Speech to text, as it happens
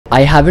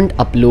I haven't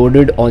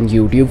uploaded on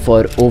YouTube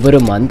for over a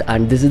month,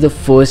 and this is the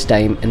first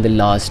time in the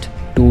last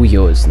 2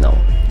 years now.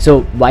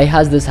 So why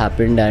has this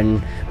happened, and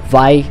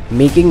why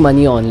making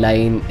money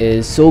online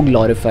is so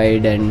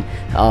glorified and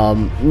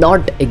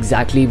not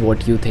exactly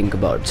what you think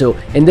about? So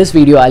in this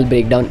video I'll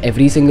break down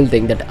every single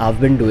thing that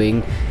I've been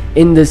doing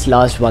in this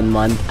last 1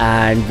 month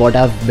and what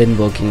I've been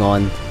working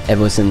on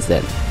ever since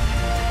then.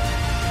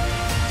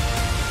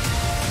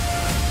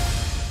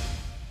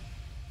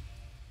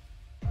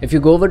 If you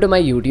go over to my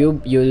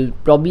YouTube, you'll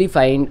probably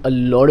find a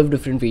lot of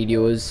different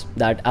videos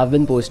that I've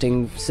been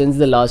posting since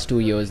the last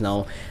 2 years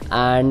now,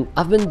 and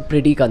I've been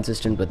pretty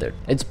consistent with it.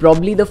 It's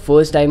probably the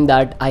first time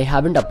that I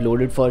haven't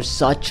uploaded for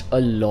such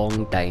a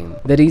long time.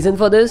 The reason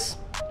for this,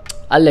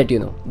 I'll let you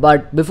know.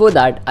 But before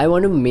that, I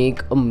want to make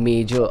a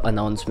major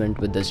announcement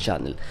with this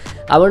channel.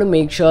 I want to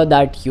make sure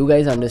that you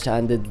guys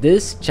understand that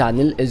this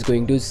channel is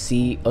going to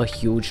see a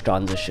huge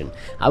transition.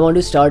 I want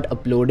to start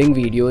uploading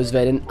videos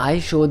wherein I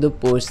show the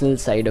personal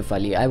side of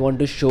Ali. I want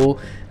to show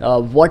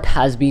what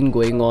has been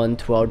going on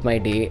throughout my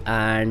day,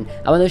 and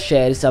I want to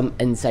share some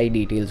inside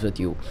details with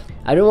you.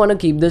 I don't want to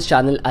keep this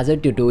channel as a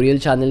tutorial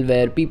channel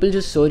where people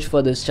just search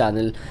for this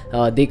channel,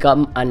 they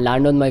come and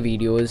land on my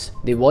videos,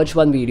 they watch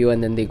one video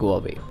and then they go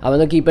away. I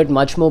want to keep it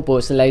much more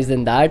personalized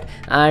than that,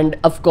 and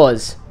of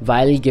course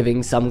while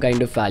giving some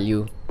kind of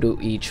value to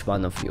each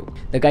one of you.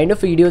 The kind of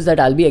videos that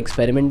I'll be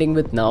experimenting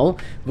with now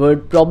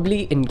would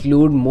probably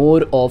include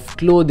more of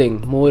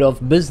clothing, more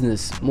of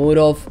business, more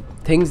of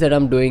things that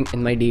I'm doing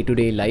in my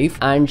day-to-day life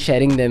and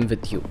sharing them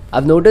with you.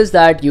 I've noticed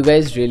that you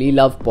guys really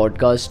love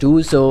podcasts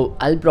too, so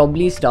I'll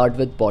probably start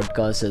with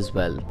podcasts as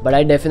well. But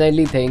I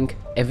definitely think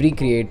every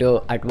creator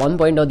at one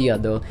point or the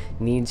other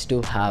needs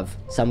to have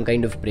some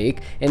kind of break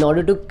in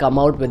order to come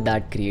out with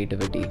that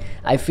creativity.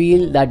 I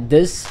feel that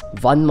this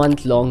 1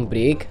 month long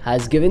break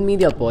has given me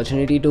the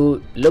opportunity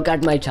to look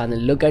at my channel,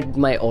 look at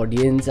my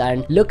audience,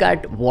 and look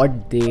at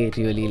what they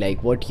really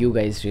like, what you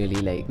guys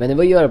really like.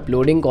 Whenever you are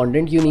uploading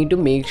content, you need to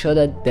make sure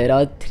that there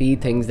are 3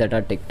 things that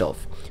are ticked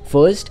off.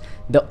 First,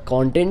 the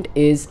content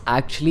is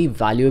actually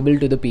valuable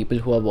to the people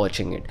who are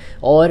watching it,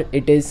 or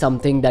it is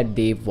something that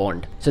they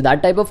want. So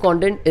that type of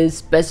content is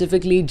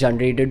specifically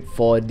generated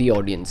for the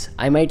audience.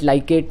 I might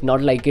like it,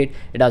 not like it,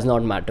 it does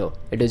not matter.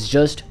 It is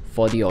just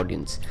for the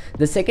audience.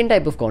 The second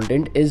type of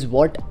content is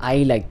what I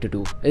like to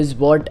do, is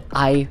what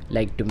I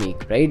like to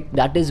make, right?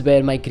 That is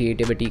where my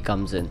creativity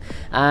comes in,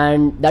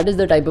 and that is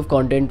the type of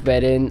content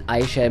wherein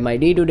I share my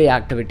day-to-day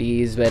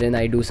activities, wherein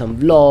I do some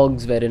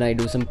vlogs, wherein I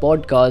do some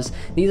podcasts.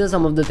 These are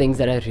some of the things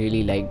that I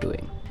really like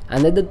doing.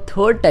 And then the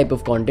third type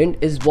of content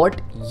is what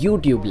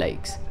YouTube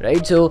likes,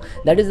 right? So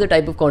that is the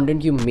type of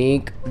content you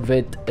make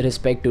with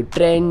respect to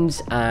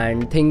trends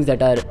and things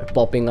that are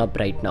popping up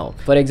right now.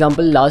 For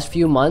example, last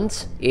few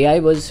months, AI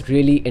was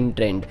really in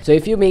trend. So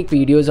if you make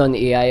videos on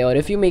AI, or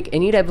if you make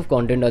any type of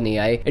content on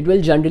AI, it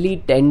will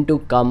generally tend to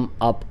come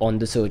up on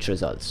the search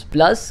results,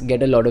 plus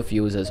get a lot of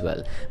views as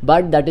well.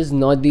 But that is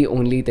not the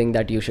only thing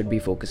that you should be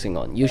focusing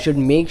on. You should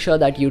make sure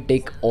that you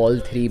tick all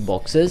 3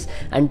 boxes.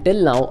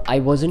 Until now, I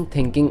wasn't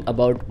thinking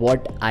about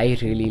what I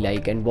really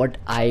like and what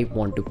I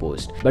want to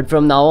post. But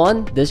from now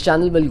on, this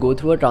channel will go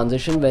through a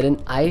transition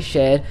wherein I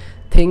share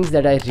things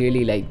that I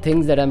really like,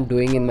 things that I'm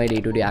doing in my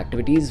day-to-day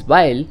activities,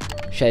 while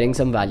sharing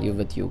some value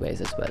with you guys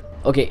as well.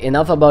 Okay,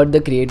 enough about the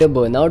creator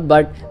burnout,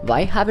 but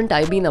why haven't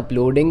I been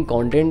uploading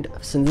content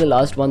since the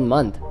last 1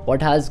 month?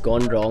 What has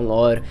gone wrong,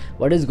 or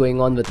what is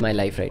going on with my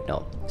life right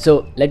now?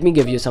 So let me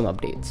give you some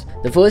updates.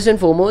 The first and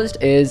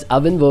foremost is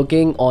I've been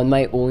working on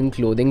my own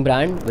clothing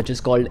brand, which is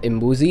called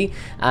Imbuzi,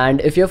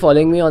 and if you're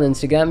following me on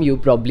Instagram, you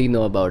probably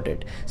know about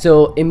it.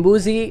 So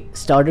Imbuzi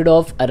started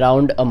off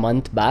around a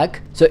month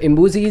back. So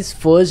Imbuzi's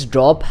first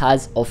drop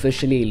has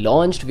officially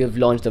launched. We have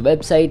launched the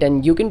website,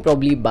 and you can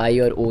probably buy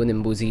your own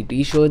Imbuzi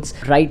t-shirts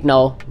right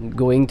now,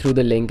 going through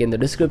the link in the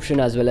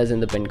description as well as in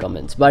the pinned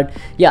comments. But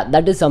yeah,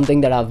 that is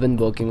something that I've been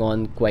working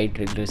on quite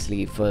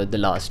rigorously for the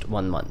last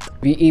 1 month.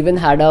 We even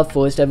had our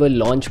first ever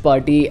launch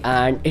party,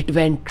 and it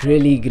went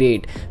really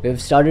great.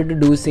 We've started to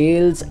do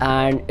sales,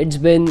 and it's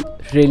been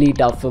really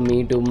tough for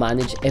me to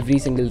manage every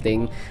single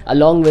thing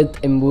along with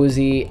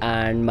Imbuzi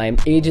and my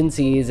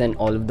agencies and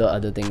all of the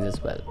other things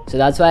as well. So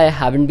that's why I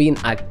haven't been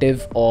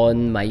active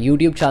on my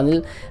YouTube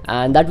channel,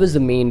 and that was the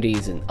main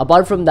reason.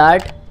 Apart from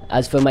that,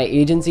 as for my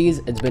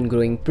agencies, it's been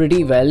growing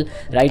pretty well.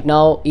 Right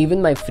now,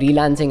 even my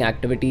freelancing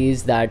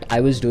activities that I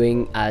was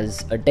doing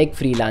as a tech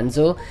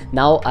freelancer,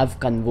 now I've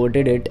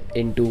converted it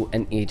into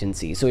an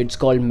agency. So it's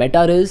called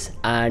Metarizz,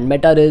 and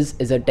Metarizz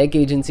is a tech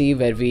agency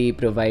where we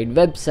provide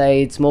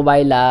websites,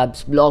 mobile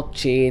apps,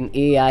 blockchain,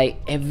 AI,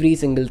 every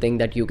single thing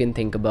that you can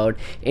think about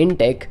in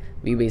tech.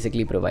 We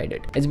basically provide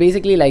it. It's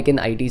basically like an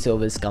IT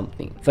service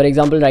company. For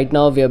example, right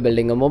now we are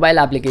building a mobile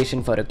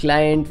application for a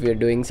client, we are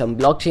doing some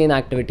blockchain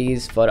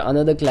activities for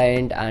another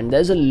client, and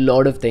there's a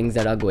lot of things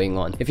that are going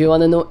on. If you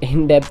want to know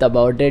in depth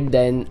about it,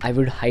 then I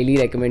would highly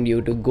recommend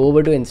you to go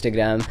over to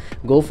Instagram,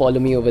 go follow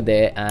me over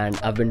there, and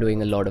I've been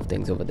doing a lot of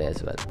things over there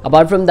as well.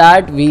 Apart from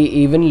that, we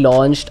even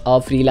launched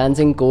a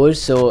freelancing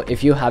course, so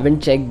if you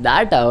haven't checked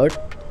that out,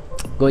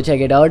 go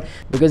check it out,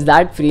 because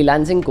that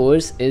freelancing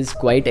course is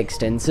quite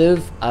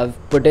extensive. I've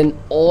put in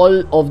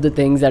all of the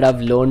things that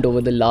I've learned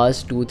over the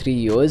last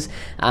 2-3 years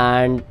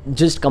and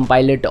just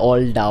compile it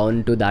all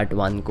down to that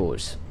one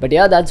course. But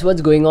yeah, that's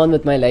what's going on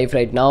with my life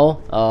right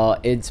now.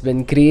 It's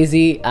been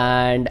crazy,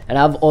 and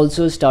I've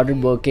also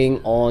started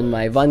working on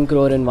my 1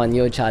 crore in 1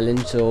 year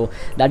challenge, so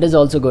that is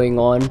also going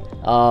on.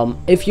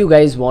 If you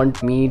guys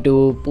want me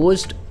to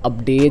post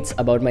updates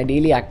about my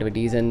daily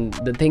activities and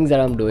the things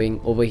that I'm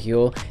doing over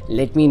here,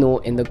 let me know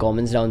in the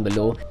comments down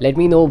below. Let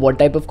me know what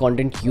type of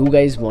content you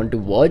guys want to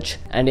watch.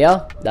 And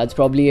yeah, that's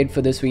probably it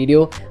for this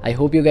video. I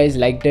hope you guys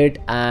liked it,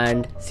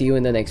 and see you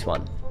in the next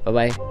one. Bye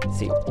bye.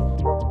 See you.